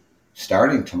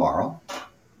 starting tomorrow.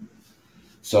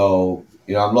 So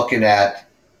I'm looking at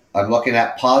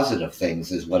positive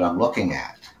things is what I'm looking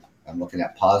at. I'm looking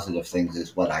at positive things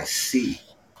is what I see.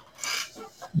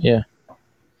 Yeah.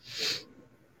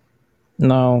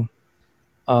 Now,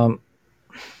 um,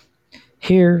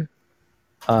 here,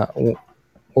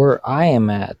 where I am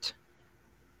at,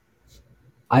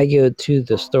 I go to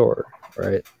the store,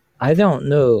 right? I don't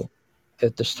know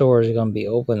if the store is going to be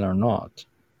open or not.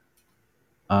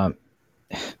 Um,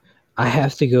 I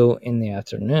have to go in the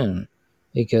afternoon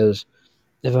because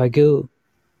if I go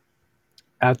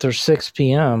after 6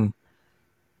 p.m.,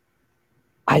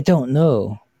 I don't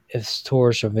know if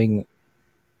stores are being,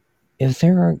 if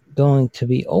they're going to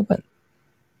be open.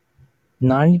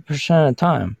 90% of the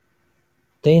time,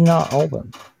 they not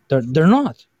open. They're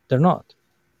not. They're not.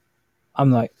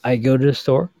 I'm like, I go to the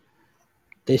store.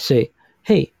 They say,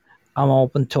 hey, I'm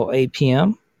open till 8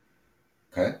 p.m.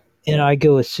 Okay. And I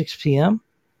go at 6 p.m.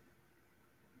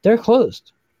 They're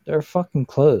closed. They're fucking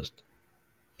closed.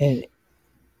 And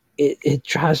it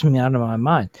drives me out of my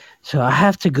mind. So I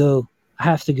have to go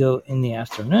in the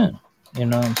afternoon. You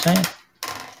know what I'm saying?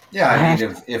 Yeah, I I mean,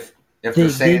 have if they're they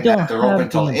saying don't that they're open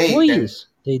have the till 8, then employees.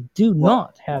 They do well,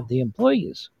 not have the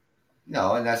employees.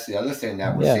 no, and that's the other thing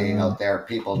that we're Yeah, seeing man. out there,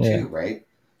 people Yeah. too, right?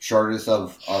 Shortage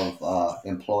of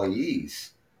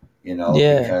employees,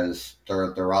 Yeah. because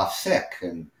they're off sick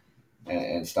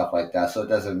and stuff like that. So it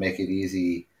doesn't make it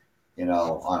easy, on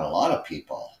a lot of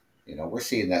people. We're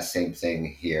seeing that same thing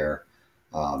here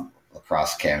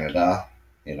across Canada,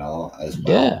 as well.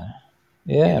 Yeah.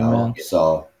 Yeah, man.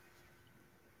 So,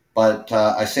 but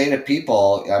I say to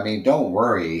people, I mean, don't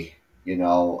worry.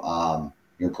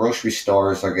 Your grocery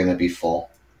stores are going to be full.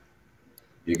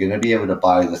 You're going to be able to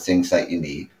buy the things that you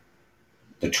need.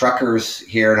 The truckers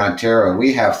here in Ontario,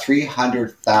 we have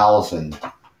 300,000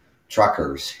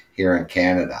 truckers here in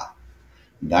Canada.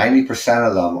 90%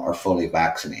 of them are fully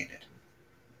vaccinated,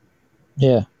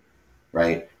 Yeah.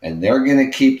 right? And they're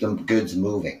going to keep the goods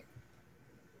moving,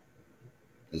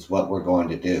 is what we're going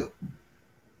to do.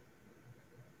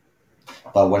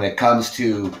 But when it comes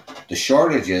to the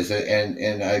shortages,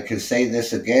 and I can say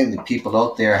this again, the people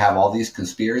out there have all these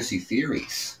conspiracy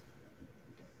theories.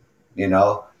 You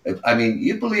know, I mean,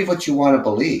 you believe what you want to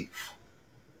believe,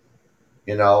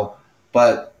 you know,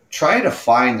 but try to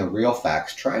find the real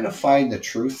facts. Try to find the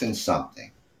truth in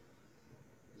something,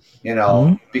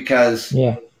 Hmm. because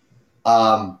Yeah.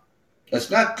 um, it's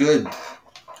not good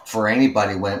for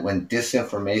anybody when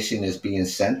disinformation is being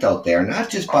sent out there, not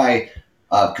just by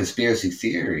conspiracy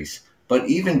theories, but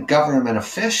even government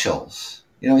officials.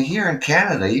 Here in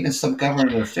Canada, even some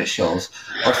government officials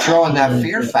are throwing that Yeah.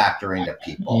 fear factor into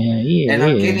people. Yeah. Yeah. And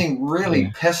I'm Yeah. getting really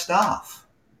Yeah. pissed off.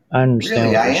 I understand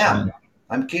Really, what I you're am. saying.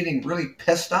 I'm getting really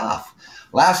pissed off.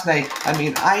 Last night, I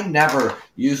mean, I never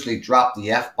usually drop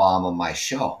the F bomb on my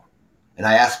show, and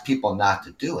I ask people not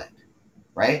to do it,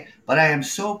 right? But I am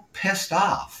so pissed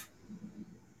off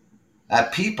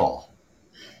at people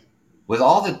with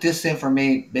all the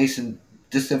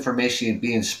disinformation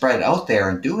being spread out there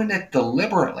and doing it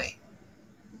deliberately,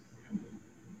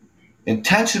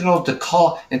 intentional to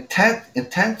cause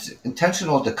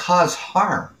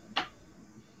harm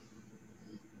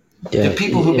Yeah. to It,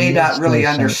 people who it may not makes no really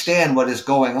sense. understand what is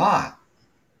going on.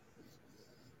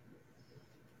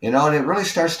 And it really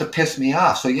starts to piss me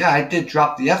off. So yeah, I did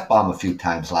drop the F bomb a few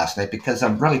times last night because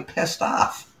I'm really pissed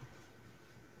off,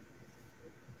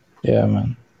 Yeah,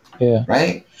 man. Yeah.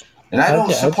 right? And I don't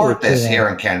I do support it too, this man. here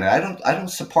in Canada. I don't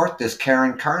support this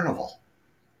Karen Carnival,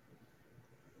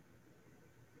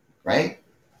 right?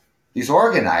 These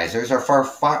organizers are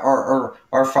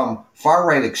from far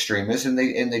right extremists, and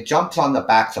they jumped on the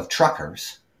backs of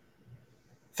truckers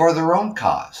for their own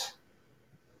cause.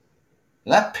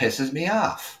 And that pisses me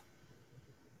off.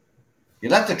 You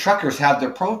let the truckers have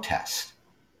their protest,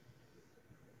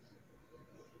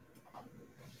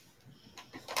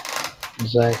 and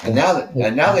Exactly.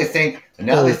 now they think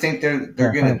Oh, they're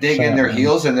yeah, going to dig in 100%, their man.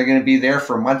 heels and they're going to be there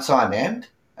for months on end.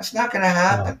 That's not going to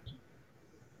No, happen.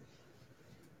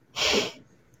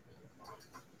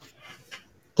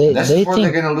 And this is they where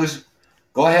they're think going to lose.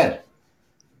 Go ahead.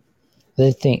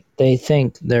 they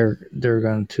think they're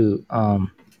going to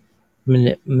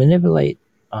manipulate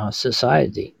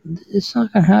society. It's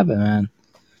not going to happen, man.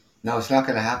 No, it's not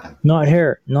going to happen. Not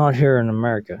here in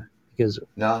America, because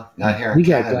No, not here in we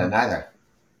got Canada guns. neither.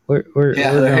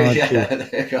 Yeah, We're going yeah, to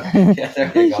there you go. Yeah,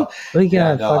 there you go. we Yeah,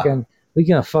 gonna no, fucking we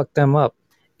gonna fuck them up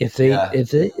yeah.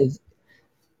 if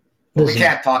But we listen,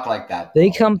 can't talk like that, they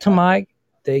though. come to my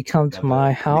they come Yeah, to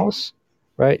my house,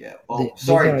 right? yeah. Oh, They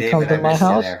sorry, gonna come David, to I my missed you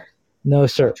house. there. No I'm gonna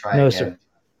sir, try no sir, again.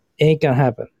 ain't gonna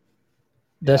happen.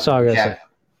 Yeah, That's but all I we gotta can't. say.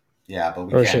 Yeah,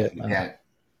 but Or shit,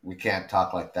 we can't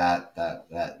talk like that.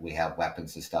 That we have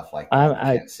weapons and stuff like I that.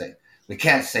 I We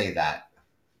can't say that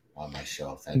on my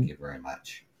show. Thank you very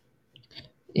much.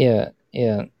 yeah,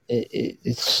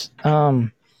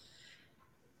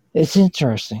 it's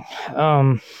interesting.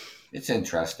 Um, It's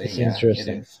interesting. it's Yeah, it interesting.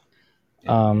 is.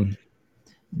 Yeah. Um,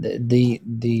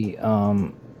 the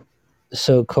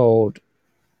so-called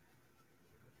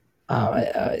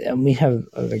and we have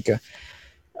like a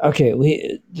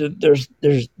okay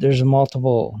there's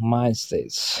multiple mind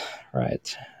states,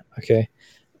 right? Okay,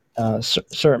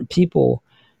 certain people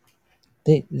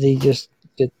they just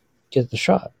get the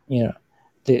shot, you know.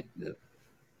 they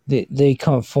they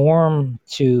conform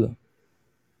to,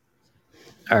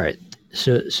 all right,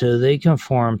 so they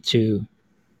conform to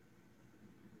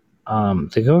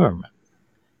the government.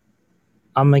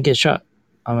 I'm gonna get shot.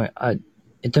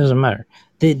 It doesn't matter.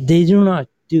 They do not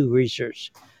do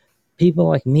research. People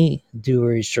like me do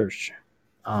research.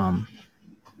 um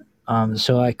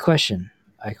so I question,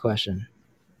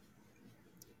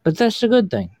 but that's a good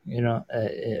thing, you know.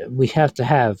 We have to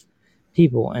have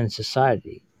people in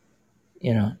society,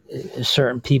 you know.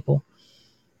 Certain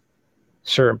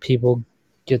people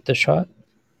get the shot.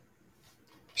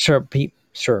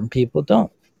 Certain people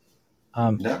don't.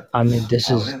 No, I mean, that's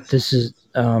how it is. this is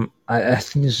I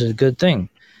think this is a good thing.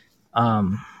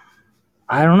 um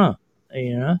I don't know,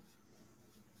 you know.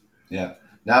 Yeah.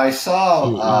 Now I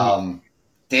saw Y-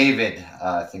 David.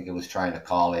 I think he was trying to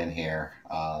call in here.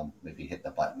 Maybe hit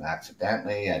the button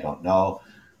accidentally. I don't know.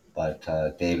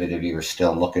 But David, if you were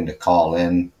still looking to call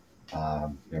in,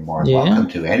 you're more than yeah, welcome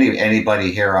to.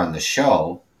 Anybody here on the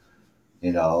show,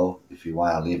 you know, if you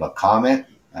want to leave a comment,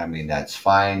 I mean that's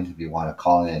fine. If you want to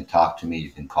call in and talk to me,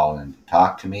 you can call in and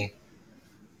talk to me.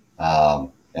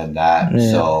 And that yeah,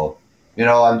 so, you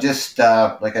know, I'm just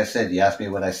like I said. You asked me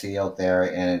what I see out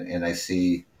there, and I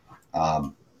see,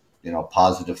 um, you know,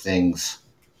 positive things.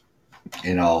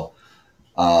 You know,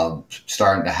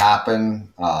 starting to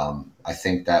happen. I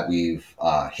think that we've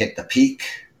hit the peak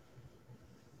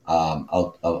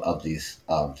of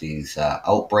these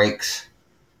outbreaks,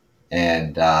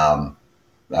 and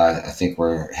I think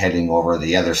we're heading over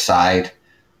the other side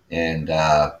and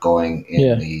going in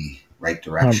yeah, the right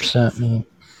direction. 100%, man.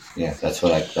 Yeah, that's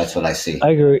what I see. I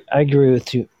agree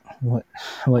with you.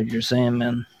 What you're saying,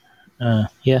 man.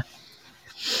 Yeah,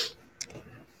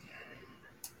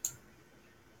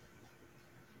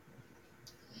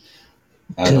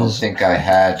 I don't because think I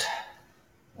had.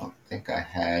 I don't think I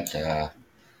had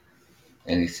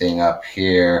anything up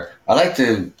here. I like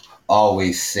to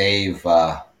always save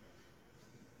a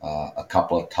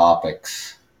couple of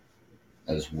topics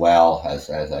as well as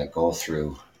I go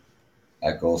through.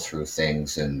 I go through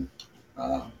things and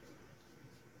um,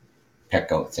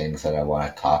 pick out things that I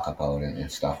want to talk about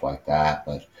and stuff like that.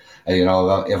 But you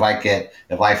know, if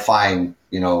I find,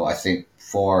 you know, I think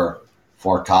four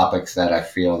topics that I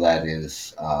feel that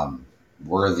is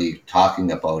worthy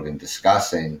talking about and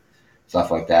discussing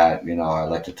stuff like that. You know, I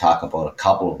like to talk about a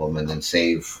couple of them and then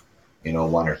save, you know,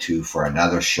 one or two for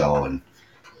another show and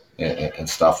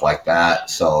stuff like that.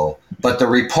 So, but the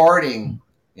reporting,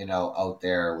 you know, out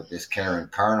there with this Karen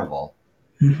Carnival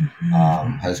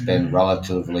has been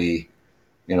relatively,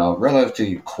 you know,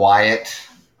 relatively quiet.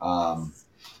 Um,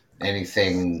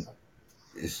 Anything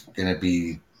is going to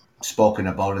be spoken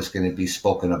about is going to be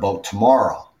spoken about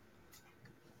tomorrow,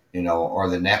 you know, or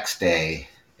the next day,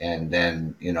 and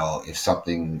then if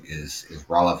something is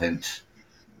relevant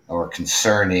or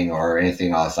concerning or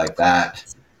anything else like that,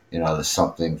 there's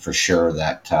something for sure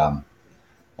that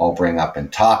I'll bring up in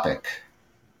topic.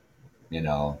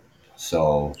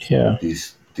 So Yeah.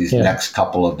 these Yeah. next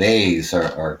couple of days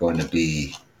are going to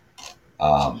be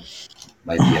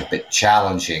might be a bit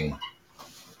challenging,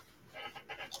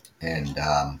 and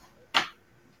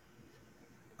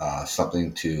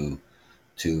something to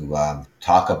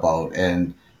talk about.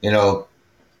 And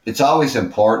it's always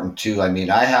important too. I mean,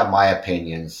 I have my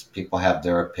opinions. People have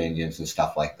their opinions and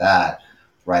stuff like that,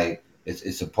 right?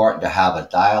 It's important to have a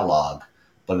dialogue,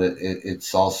 but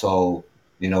it's also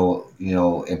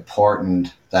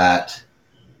important that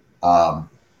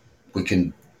we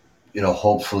can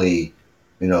hopefully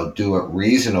do it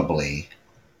reasonably,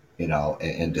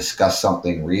 and discuss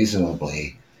something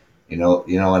reasonably. You know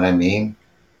what I mean.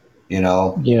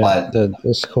 Yeah. But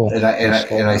That's cool. and I and I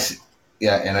That's and I cool. s-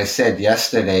 yeah, and I said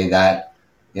yesterday that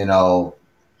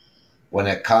when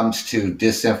it comes to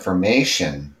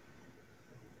disinformation,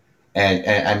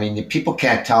 and I mean, people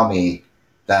can't tell me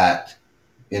that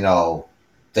you know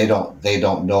they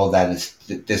don't know that it's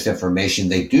disinformation.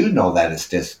 They do know that it's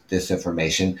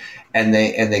disinformation, and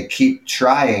they keep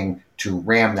trying to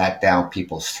ram that down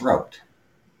people's throat.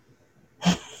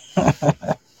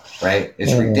 Right?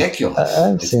 It's Yeah. ridiculous.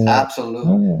 I've seen it.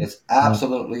 Yeah. It's Yeah.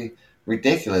 absolutely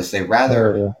ridiculous. They Oh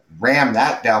rather yeah. ram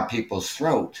that down people's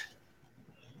throat,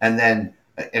 and then,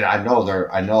 and I know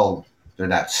they're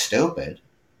not stupid,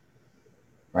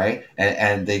 right?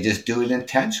 And they just do it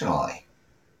intentionally.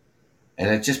 And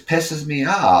it just pisses me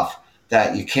off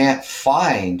that you can't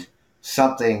find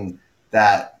something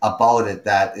that about it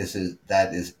that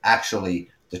is actually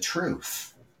the truth.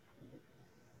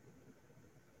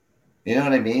 You know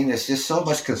what I mean? There's just so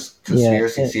much Yeah.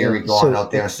 conspiracy theory going So out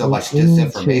there, and so much we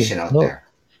need to disinformation out look. there.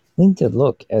 We need to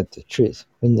look at the truth.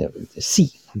 We need to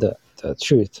see the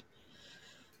truth.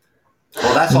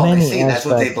 Well, that's all they Many see. That's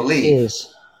what they aspect believe.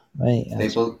 is many They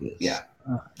aspect be, is yeah,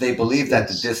 they it's believe that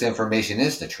the it's disinformation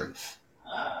is the truth,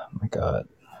 oh my god.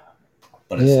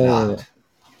 but it's Yeah, yeah, yeah. not.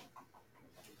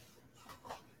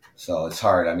 So it's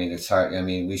hard. I mean, it's hard. I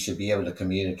mean, we should be able to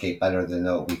communicate better than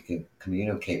what we can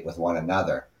communicate with one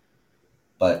another.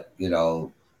 But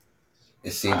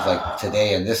it seems like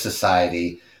today in this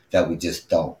society that we just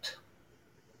don't,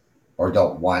 or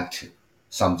don't want to.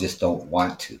 Some just don't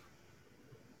want to.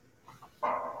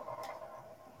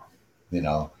 You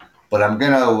know. But I'm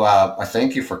gonna. I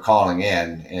thank you for calling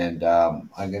in, and I'm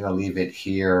gonna leave it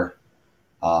here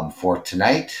for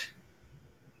tonight.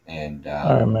 And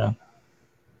All right, man.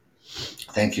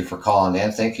 thank you for calling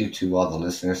in. Thank you to all the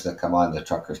listeners that come on the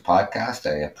Truckers Podcast.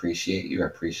 I appreciate you. I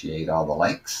appreciate all the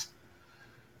likes.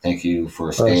 Thank you for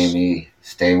Of course.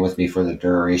 staying with me for the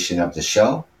duration of the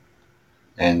show,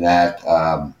 and that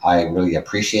I really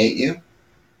appreciate you.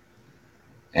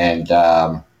 And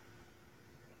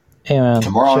Hey, man.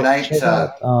 tomorrow night, Check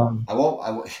out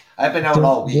I've been out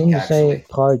all week Doomsday actually.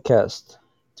 podcast.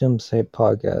 Doomsday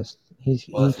podcast. Well, He that's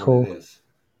what it cool. is.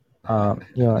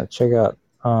 You wanna check out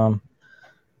um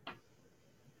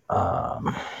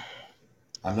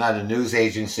I'm not a news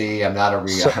agency. I'm not a. I'm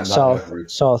not a.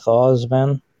 South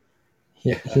Osman.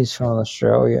 Yeah. He's from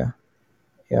Australia.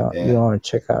 Yeah, you Yeah. wanna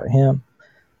check out him.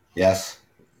 Yes.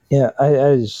 Yeah,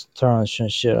 I just throwing some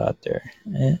shit out there.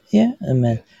 Yeah, and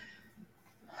man,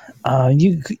 Yeah.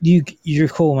 you're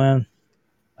cool, man.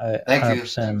 I Thank hundred you.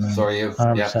 percent, man. Sorry, you.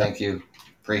 Hundred Yeah. percent. Thank you.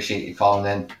 Appreciate you calling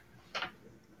in.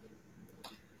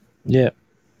 Yeah.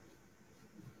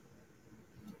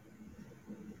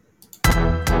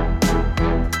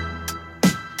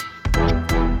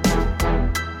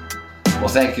 Well,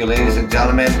 thank you, ladies and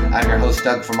gentlemen. I'm your host,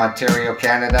 Doug from Ontario,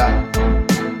 Canada.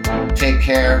 Take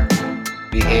care,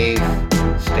 behave,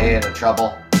 stay out of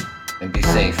trouble, and be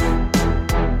safe.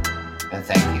 And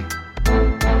thank you.